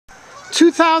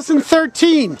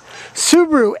2013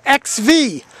 Subaru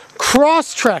XV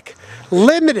Crosstrek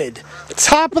Limited,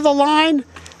 top of the line,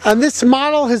 and this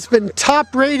model has been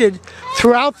top rated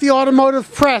throughout the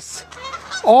automotive press.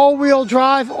 All-wheel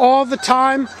drive all the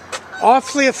time,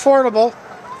 awfully affordable,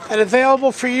 and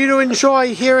available for you to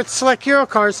enjoy here at Select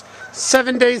Eurocars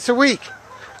 7 days a week.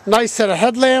 Nice set of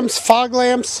headlamps, fog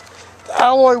lamps,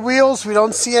 alloy wheels. We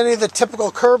don't see any of the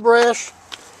typical curb rash.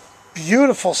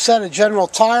 Beautiful set of General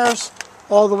tires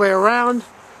all the way around.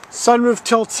 Sunroof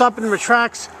tilts up and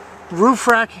retracts. Roof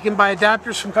rack, you can buy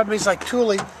adapters from companies like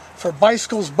Thule for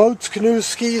bicycles, boats, canoes,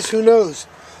 skis, who knows.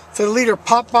 3-liter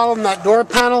pop bottle in that door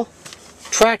panel.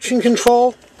 Traction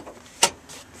control.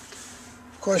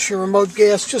 Of course, your remote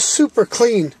gas, just super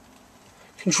clean.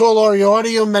 Control all your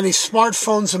audio, many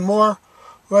smartphones and more.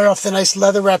 Right off the nice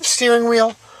leather-wrapped steering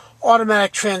wheel.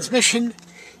 Automatic transmission.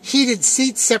 Heated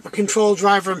seats, separate control,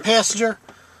 driver and passenger.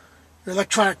 Your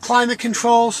electronic climate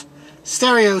controls.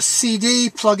 Stereo CD,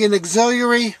 plug-in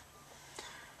auxiliary.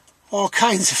 All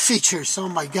kinds of features. Oh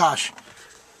my gosh.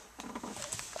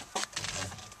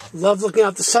 Love looking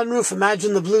out the sunroof.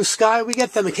 Imagine the blue sky. We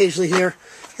get them occasionally here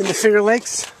in the Finger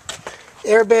Lakes.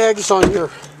 Airbags on your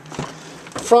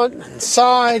front and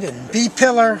side and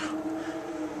B-pillar.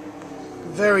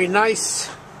 Very nice.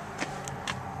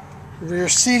 Rear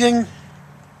seating.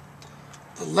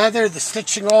 The leather, the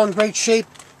stitching all in great shape.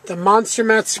 The monster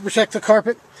mats to protect the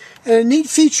carpet. And a neat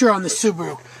feature on the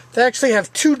Subaru. They actually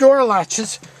have 2 door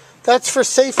latches. That's for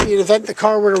safety in the event the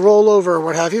car were to roll over or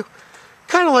what have you.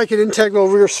 Kind of like an integral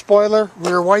rear spoiler,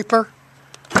 rear wiper.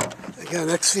 Again,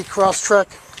 XV Crosstrek.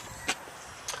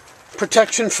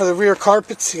 Protection for the rear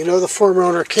carpets, so you know the former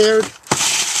owner cared.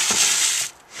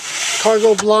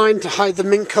 Cargo blind to hide the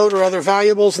mink coat or other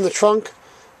valuables in the trunk.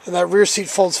 And that rear seat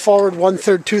folds forward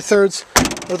 1/3, 2/3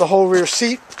 of the whole rear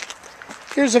seat.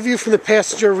 Here's a view from the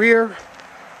passenger rear.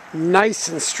 Nice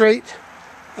and straight.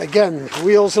 Again,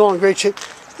 wheels and all in great shape.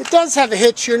 It does have a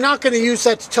hitch. You're not going to use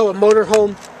that to tow a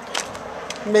motorhome.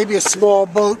 Maybe a small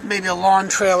boat, maybe a lawn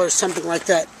trailer, something like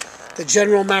that. The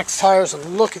General Max tires,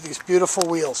 and look at these beautiful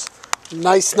wheels.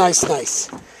 Nice, nice, nice.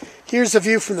 Here's a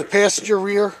view from the passenger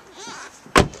rear.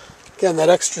 Again, that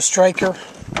extra striker.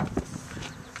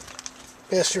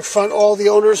 Passenger front, all the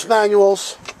owner's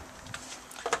manuals.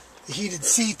 The heated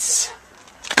seats.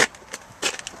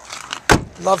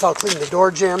 Love how clean the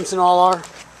door jambs and all are.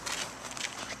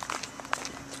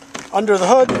 Under the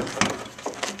hood,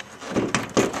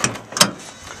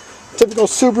 typical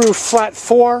Subaru flat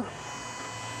 4.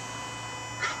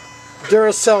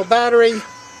 Duracell battery.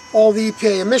 All the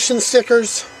EPA emission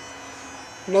stickers.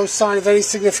 No sign of any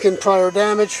significant prior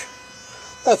damage.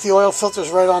 Got the oil filters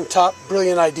right on top.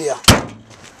 Brilliant idea.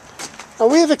 Now,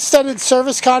 we have extended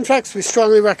service contracts. We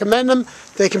strongly recommend them.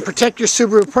 They can protect your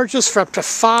Subaru purchase for up to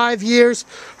 5 years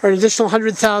or an additional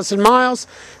 100,000 miles.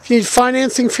 If you need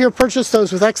financing for your purchase,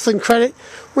 those with excellent credit,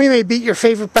 we may beat your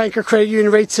favorite bank or credit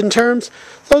union rates and terms.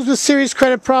 Those with serious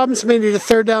credit problems may need a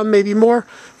third down, maybe more.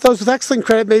 Those with excellent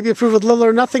credit may be approved with little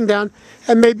or nothing down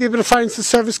and may be able to finance the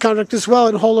service contract as well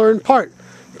in whole or in part.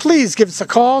 Please give us a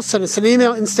call, send us an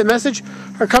email, instant message,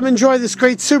 or come enjoy this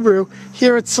great Subaru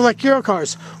here at Select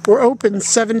Eurocars. We're open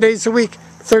 7 days a week,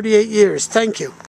 38 years. Thank you.